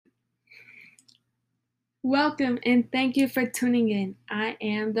Welcome and thank you for tuning in. I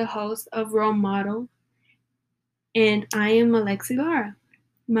am the host of Role Model and I am Alexi Lara.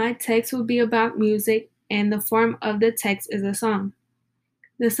 My text will be about music and the form of the text is a song.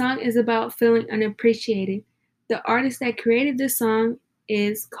 The song is about feeling unappreciated. The artist that created the song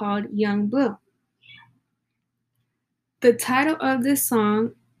is called Young Blue. The title of this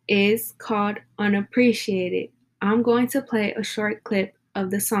song is called Unappreciated. I'm going to play a short clip of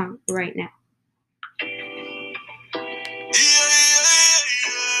the song right now.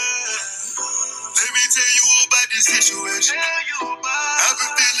 Let me tell you about this situation. I've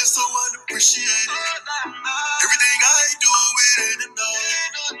been feeling so unappreciated. Everything I do, it ain't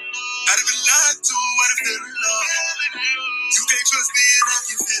enough. I've been lied to, I've been in love. You can't trust me and I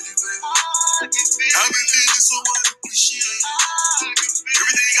can feel it, baby. I've been feeling so unappreciated.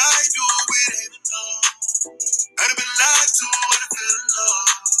 Everything I do, it ain't enough. I've been lied to, I've been in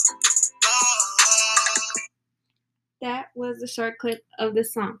love. That was a short clip of the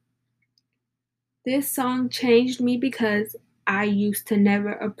song. This song changed me because I used to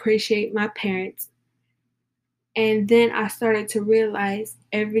never appreciate my parents. And then I started to realize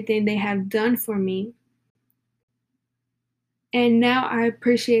everything they have done for me. And now I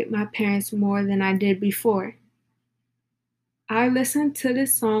appreciate my parents more than I did before. I listen to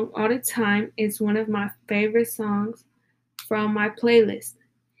this song all the time. It's one of my favorite songs from my playlist.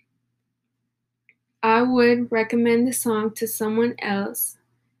 I would recommend the song to someone else.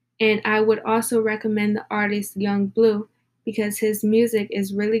 And I would also recommend the artist Young Blue because his music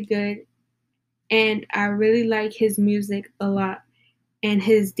is really good and I really like his music a lot and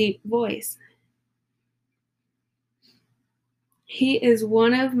his deep voice. He is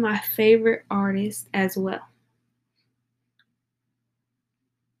one of my favorite artists as well.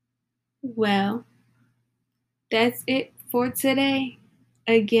 Well, that's it for today.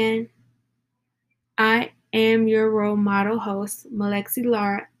 Again, I am your role model host, Malexi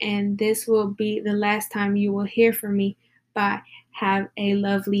Lara, and this will be the last time you will hear from me. Bye. Have a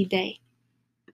lovely day.